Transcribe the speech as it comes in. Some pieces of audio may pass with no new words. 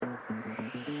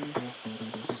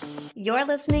You're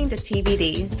listening to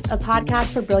TBD, a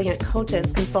podcast for brilliant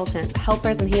coaches, consultants,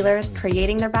 helpers, and healers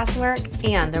creating their best work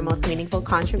and their most meaningful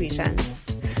contribution.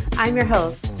 I'm your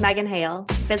host, Megan Hale,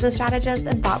 business strategist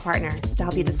and thought partner to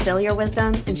help you distill your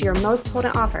wisdom into your most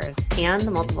potent offers and the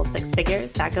multiple six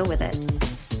figures that go with it.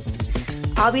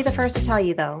 I'll be the first to tell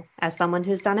you, though, as someone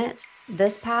who's done it,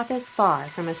 this path is far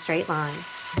from a straight line.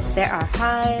 There are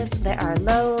highs, there are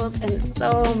lows, and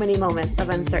so many moments of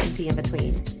uncertainty in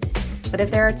between. But if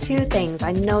there are two things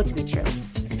I know to be true,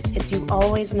 it's you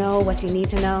always know what you need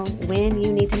to know when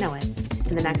you need to know it.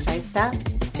 And the next right step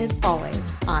is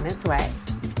always on its way.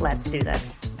 Let's do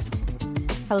this.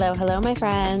 Hello, my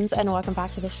friends, and welcome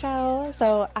back to the show.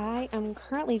 So I am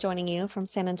currently joining you from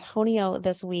San Antonio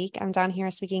this week. I'm down here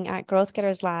speaking at Growth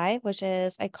Getters Live, which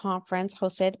is a conference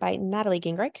hosted by Natalie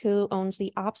Gingrich, who owns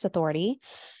the Ops Authority.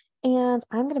 And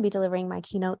I'm going to be delivering my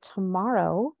keynote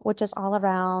tomorrow, which is all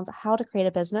around how to create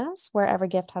a business where every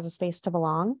gift has a space to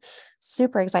belong.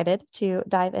 Super excited to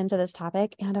dive into this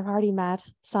topic. And I've already met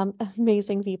some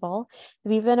amazing people.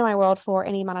 If you've been in my world for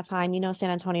any amount of time, you know San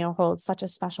Antonio holds such a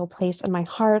special place in my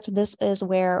heart. This is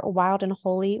where Wild and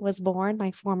Holy was born,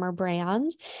 my former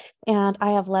brand. And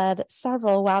I have led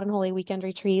several Wild and Holy weekend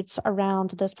retreats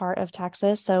around this part of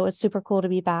Texas. So it's super cool to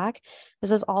be back.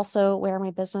 This is also where my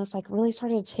business really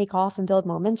started to take off and build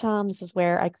momentum. This is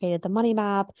where I created the money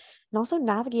map and also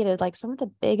navigated some of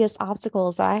the biggest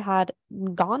obstacles that I had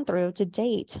gone through to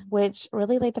date, which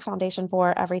really laid the foundation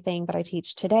for everything that I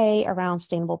teach today around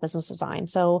sustainable business design.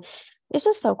 So it's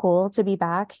just so cool to be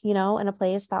back, in a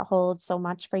place that holds so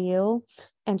much for you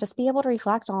and just be able to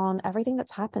reflect on everything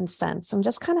that's happened since and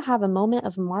just kind of have a moment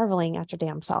of marveling at your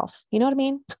damn self. You know what I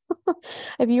mean?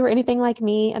 If you were anything like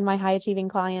me and my high achieving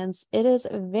clients, it is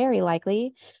very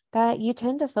likely that you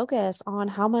tend to focus on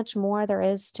how much more there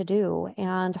is to do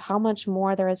and how much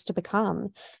more there is to become.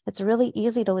 It's really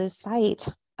easy to lose sight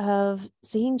of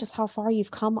seeing just how far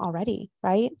you've come already,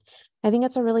 right? I think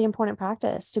it's a really important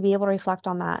practice to be able to reflect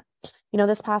on that.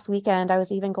 This past weekend, I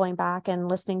was even going back and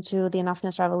listening to the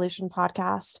Enoughness Revolution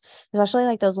podcast,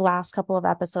 especially those last couple of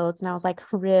episodes. And I was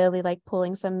really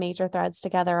pulling some major threads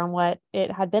together on what it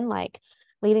had been like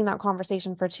leading that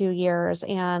conversation for 2 years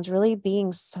and really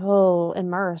being so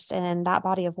immersed in that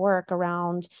body of work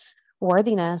around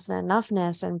worthiness and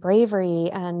enoughness and bravery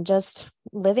and just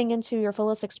living into your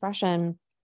fullest expression.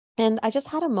 And I just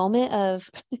had a moment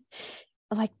of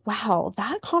wow,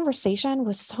 that conversation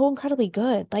was so incredibly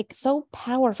good, so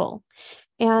powerful.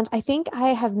 And I think I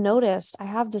have noticed I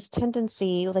have this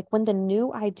tendency, when the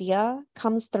new idea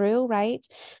comes through, right,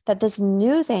 that this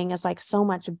new thing is so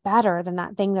much better than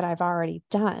that thing that I've already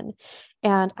done.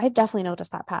 And I definitely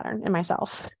noticed that pattern in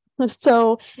myself.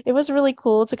 So it was really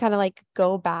cool to kind of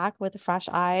go back with fresh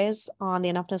eyes on the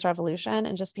Enoughness Revolution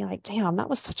and just be damn, that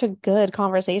was such a good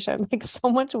conversation, so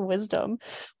much wisdom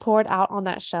poured out on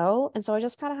that show. And so I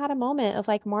just kind of had a moment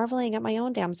of marveling at my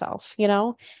own damn self, and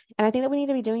I think that we need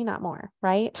to be doing that more,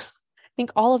 right? I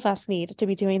think all of us need to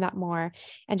be doing that more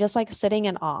and just sitting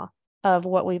in awe of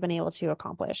what we've been able to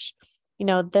accomplish.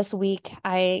 This week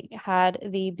I had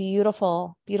the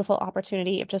beautiful, beautiful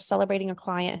opportunity of just celebrating a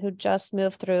client who just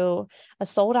moved through a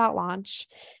sold out launch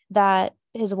that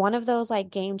is one of those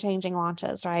game-changing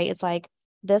launches, right? It's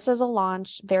this is a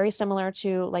launch very similar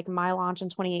to my launch in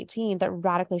 2018 that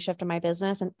radically shifted my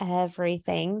business and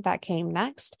everything that came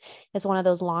next. It's one of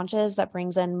those launches that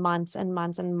brings in months and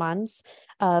months and months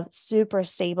of super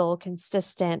stable,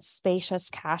 consistent,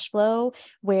 spacious cash flow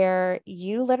where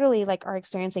you literally are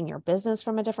experiencing your business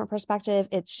from a different perspective.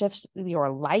 It shifts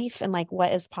your life and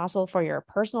what is possible for your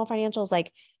personal financials,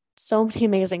 so many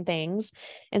amazing things.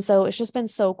 And so it's just been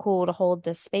so cool to hold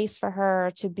this space for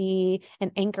her, to be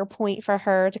an anchor point for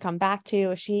her to come back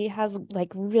to. She has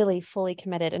really fully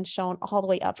committed and shown all the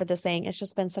way up for this thing. It's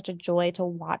just been such a joy to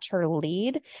watch her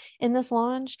lead in this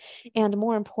launch. And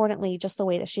more importantly, just the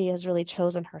way that she has really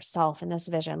chosen herself in this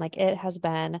vision. It has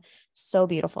been so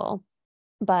beautiful.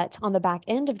 But on the back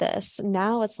end of this,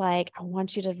 now it's I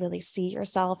want you to really see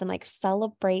yourself and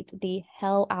celebrate the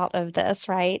hell out of this,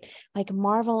 right?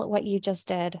 Marvel at what you just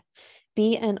did.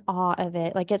 Be in awe of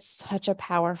it. It's such a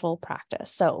powerful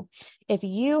practice. So if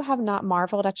you have not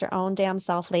marveled at your own damn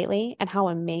self lately and how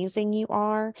amazing you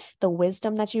are, the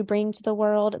wisdom that you bring to the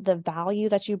world, the value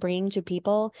that you bring to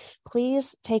people,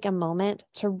 please take a moment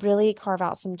to really carve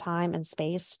out some time and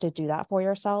space to do that for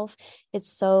yourself.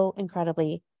 It's so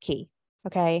incredibly key.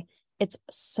 Okay. It's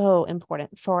so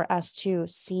important for us to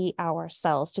see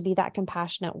ourselves, to be that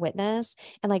compassionate witness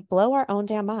and blow our own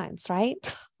damn minds, right?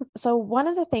 So one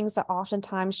of the things that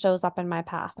oftentimes shows up in my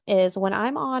path is when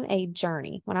I'm on a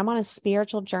journey, when I'm on a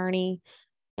spiritual journey,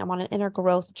 I'm on an inner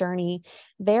growth journey,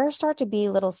 there start to be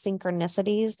little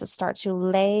synchronicities that start to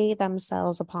lay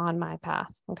themselves upon my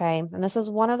path. Okay. And this is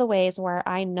one of the ways where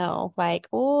I know, like,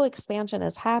 oh, expansion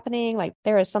is happening. Like,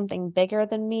 there is something bigger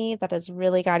than me that is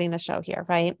really guiding the show here.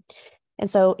 Right. And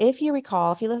so if you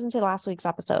recall, if you listened to last week's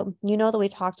episode, you know that we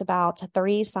talked about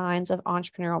 3 signs of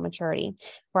entrepreneurial maturity,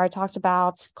 where I talked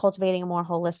about cultivating a more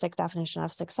holistic definition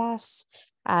of success,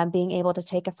 being able to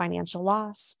take a financial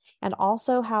loss, and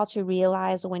also how to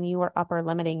realize when you are upper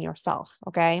limiting yourself.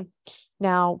 Okay.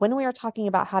 Now, when we are talking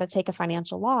about how to take a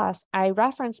financial loss, I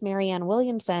referenced Marianne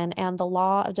Williamson and the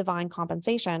Law of Divine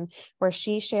Compensation, where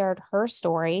she shared her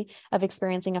story of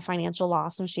experiencing a financial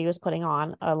loss when she was putting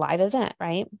on a live event,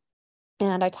 right?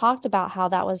 And I talked about how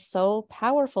that was so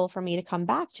powerful for me to come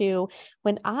back to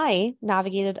when I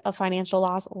navigated a financial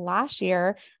loss last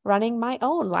year running my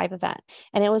own live event.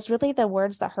 And it was really the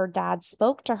words that her dad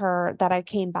spoke to her that I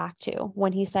came back to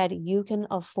when he said, you can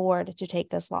afford to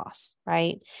take this loss,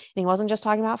 right? And he wasn't just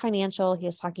talking about financial, he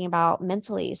was talking about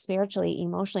mentally, spiritually,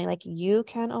 emotionally, like you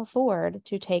can afford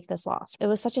to take this loss. It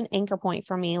was such an anchor point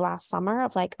for me last summer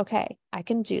of like, okay, I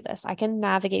can do this. I can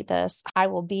navigate this. I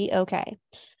will be okay.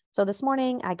 So this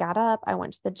morning I got up, I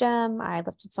went to the gym, I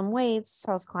lifted some weights,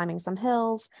 I was climbing some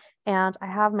hills, and I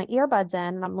have my earbuds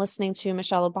in and I'm listening to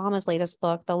Michelle Obama's latest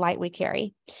book, The Light We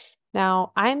Carry.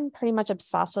 Now, I'm pretty much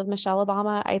obsessed with Michelle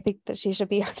Obama. I think that she should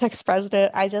be our next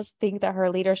president. I just think that her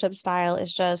leadership style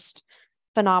is just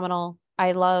phenomenal.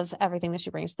 I love everything that she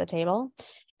brings to the table.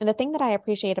 And the thing that I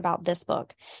appreciate about this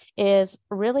book is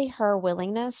really her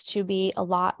willingness to be a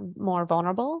lot more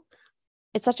vulnerable.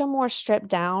 It's such a more stripped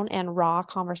down and raw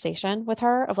conversation with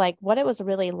her of like what it was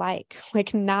really like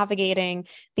navigating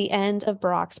the end of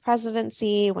Barack's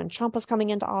presidency when Trump was coming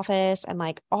into office and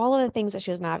like all of the things that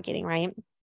she was navigating, right?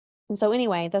 And so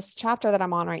anyway, this chapter that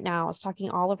I'm on right now is talking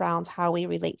all around how we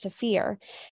relate to fear.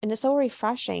 And it's so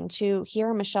refreshing to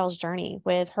hear Michelle's journey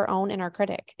with her own inner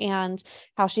critic and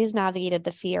how she's navigated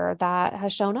the fear that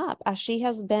has shown up as she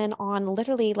has been on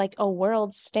literally like a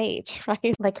world stage,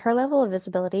 right? Like her level of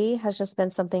visibility has just been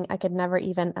something I could never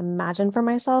even imagine for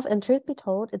myself. And truth be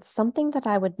told, it's something that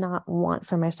I would not want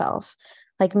for myself.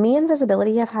 Like me and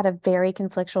visibility have had a very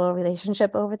conflictual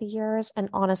relationship over the years. And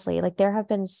honestly, like there have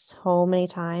been so many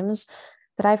times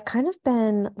that I've kind of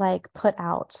been like put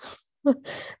out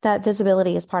that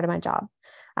visibility is part of my job.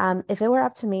 If it were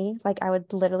up to me, like I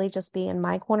would literally just be in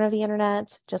my corner of the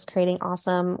internet, just creating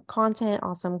awesome content,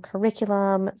 awesome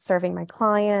curriculum, serving my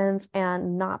clients,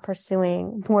 and not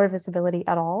pursuing more visibility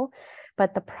at all.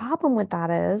 But the problem with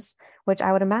that is, which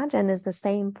I would imagine is the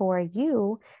same for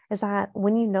you, is that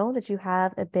when you know that you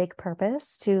have a big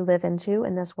purpose to live into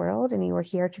in this world and you are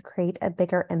here to create a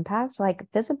bigger impact, like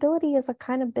visibility is a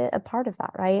kind of bit a part of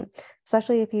that, right?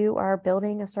 Especially if you are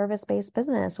building a service-based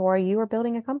business or you are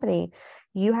building a company,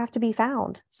 you have to be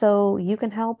found so you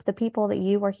can help the people that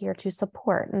you are here to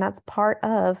support. And that's part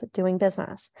of doing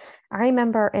business. I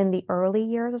remember in the early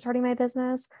years of starting my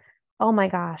business, oh my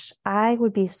gosh, I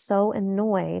would be so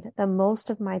annoyed that most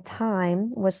of my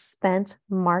time was spent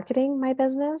marketing my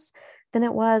business than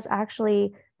it was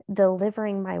actually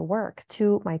delivering my work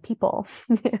to my people.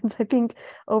 And I think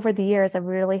over the years, I've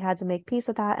really had to make peace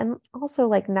with that and also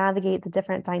like navigate the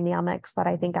different dynamics that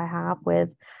I think I have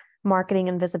with marketing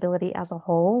and visibility as a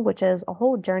whole, which is a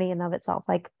whole journey in of itself.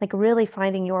 Like really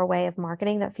finding your way of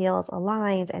marketing that feels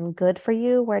aligned and good for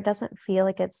you, where it doesn't feel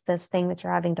like it's this thing that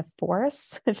you're having to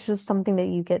force. It's just something that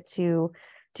you get to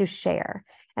share.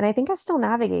 And I think I still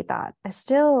navigate that. I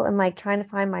still am like trying to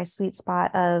find my sweet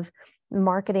spot of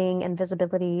marketing and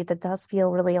visibility that does feel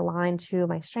really aligned to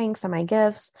my strengths and my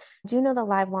gifts. I do know that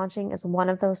live launching is one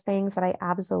of those things that I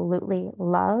absolutely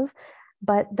love.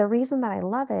 But the reason that I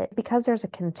love it, because there's a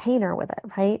container with it,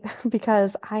 right?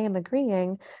 Because I am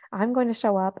agreeing, I'm going to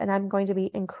show up and I'm going to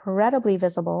be incredibly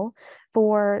visible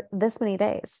for this many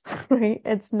days, right?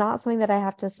 It's not something that I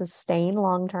have to sustain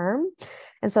long term.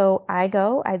 And so I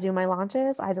do my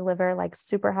launches, I deliver like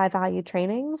super high value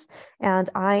trainings, and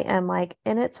I am like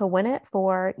in it to win it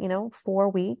for, 4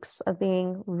 weeks of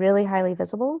being really highly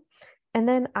visible. And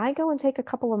then I go and take a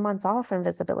couple of months off from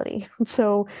visibility.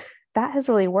 So that has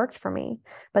really worked for me.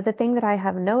 But the thing that I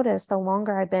have noticed the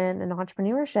longer I've been in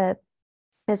entrepreneurship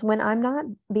is when I'm not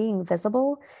being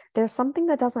visible, there's something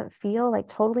that doesn't feel like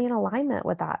totally in alignment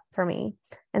with that for me.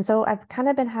 And so I've kind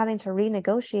of been having to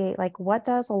renegotiate, like, what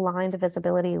does aligned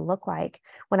visibility look like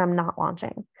when I'm not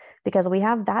launching? Because we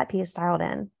have that piece dialed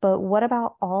in, but what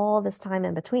about all this time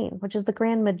in between, which is the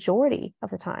grand majority of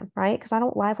the time, right? Because I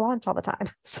don't live launch all the time.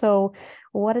 So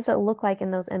what does it look like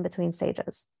in those in-between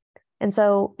stages? And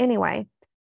so anyway,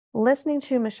 listening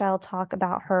to Michelle talk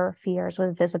about her fears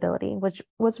with visibility, which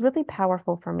was really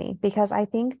powerful for me, because I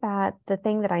think that the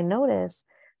thing that I noticed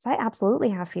is I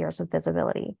absolutely have fears with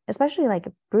visibility, especially like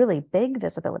really big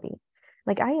visibility.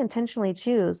 Like I intentionally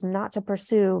choose not to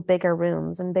pursue bigger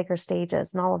rooms and bigger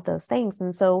stages and all of those things.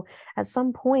 And so at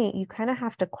some point, you kind of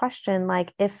have to question,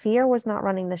 like, if fear was not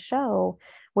running the show,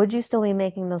 would you still be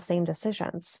making those same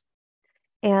decisions?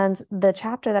 And the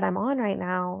chapter that I'm on right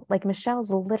now, like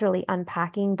Michelle's literally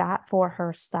unpacking that for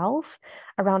herself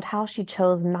around how she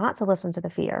chose not to listen to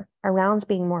the fear around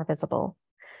being more visible.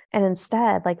 And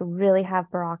instead, like really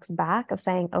have Barack's back of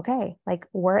saying, okay, like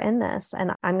we're in this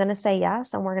and I'm going to say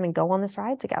yes and we're going to go on this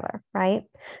ride together. Right.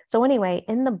 So, anyway,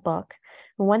 in the book,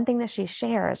 one thing that she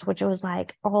shares, which was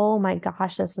like, oh my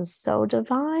gosh, this is so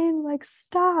divine. Like,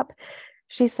 stop.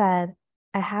 She said,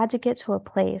 I had to get to a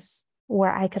place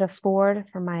where I could afford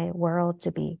for my world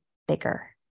to be bigger.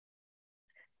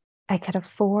 I could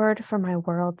afford for my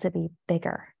world to be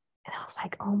bigger. And I was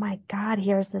like, oh my God,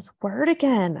 here's this word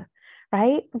again,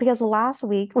 right? Because last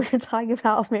week we were talking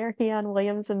about Marianne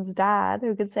Williamson's dad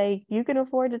who could say, you can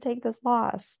afford to take this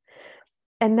loss.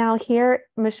 And now here,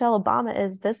 Michelle Obama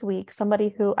is this week,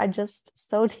 somebody who I just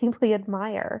so deeply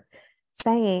admire,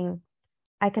 saying,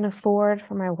 I can afford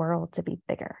for my world to be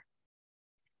bigger.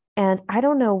 And I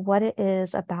don't know what it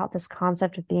is about this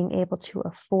concept of being able to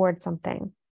afford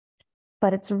something,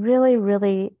 but it's really,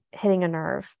 really hitting a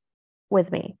nerve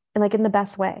with me, and like in the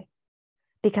best way,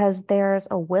 because there's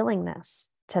a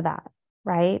willingness to that,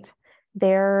 right?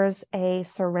 There's a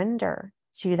surrender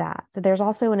to that. So there's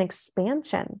also an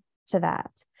expansion to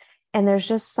that. And there's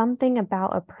just something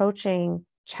about approaching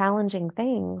challenging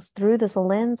things through this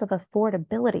lens of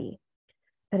affordability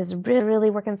that is really, really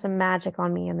working some magic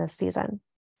on me in this season.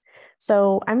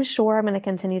 So I'm sure I'm going to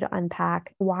continue to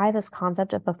unpack why this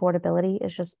concept of affordability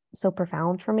is just so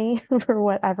profound for me for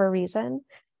whatever reason.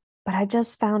 But I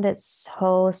just found it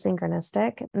so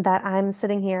synchronistic that I'm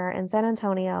sitting here in San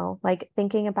Antonio, like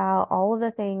thinking about all of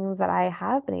the things that I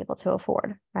have been able to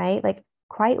afford, right? Like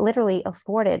quite literally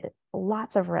afforded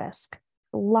lots of risk,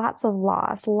 lots of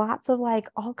loss, lots of like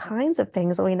all kinds of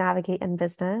things that we navigate in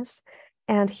business.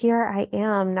 And here I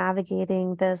am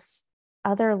navigating this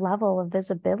other level of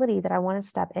visibility that I want to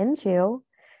step into.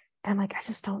 And I'm like, I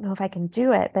just don't know if I can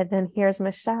do it. But then here's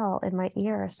Michelle in my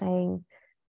ear saying,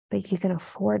 but you can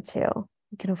afford to.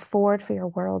 You can afford for your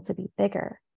world to be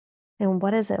bigger. And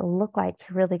what does it look like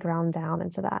to really ground down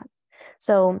into that?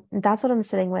 So that's what I'm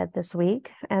sitting with this week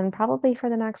and probably for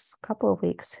the next couple of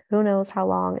weeks. Who knows how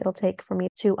long it'll take for me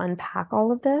to unpack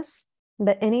all of this.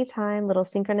 But anytime little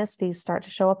synchronicities start to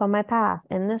show up on my path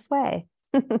in this way,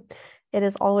 it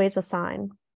is always a sign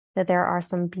that there are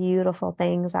some beautiful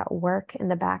things at work in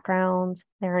the background.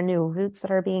 There are new roots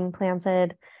that are being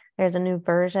planted. There's a new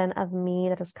version of me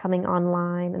that is coming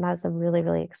online, and that's a really,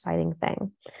 really exciting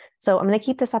thing. So I'm going to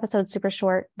keep this episode super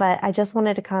short, but I just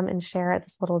wanted to come and share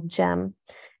this little gem,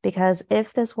 because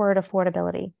if this word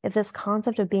affordability, if this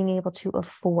concept of being able to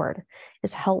afford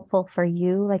is helpful for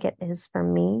you like it is for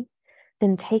me,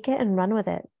 then take it and run with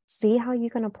it. See how you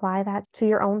can apply that to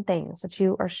your own things that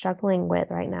you are struggling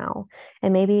with right now.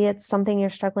 And maybe it's something you're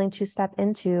struggling to step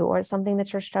into, or it's something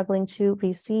that you're struggling to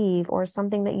receive, or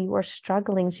something that you are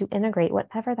struggling to integrate,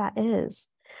 whatever that is.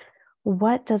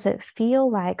 What does it feel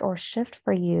like or shift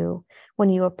for you when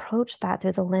you approach that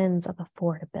through the lens of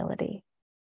affordability?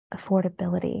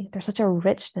 Affordability. There's such a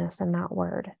richness in that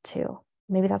word too.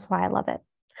 Maybe that's why I love it.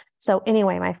 So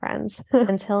anyway, my friends,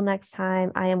 until next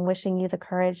time, I am wishing you the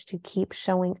courage to keep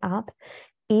showing up,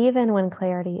 even when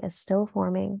clarity is still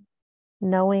forming,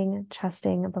 knowing,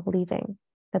 trusting, believing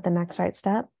that the next right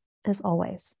step is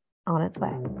always on its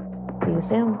way. See you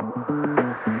soon.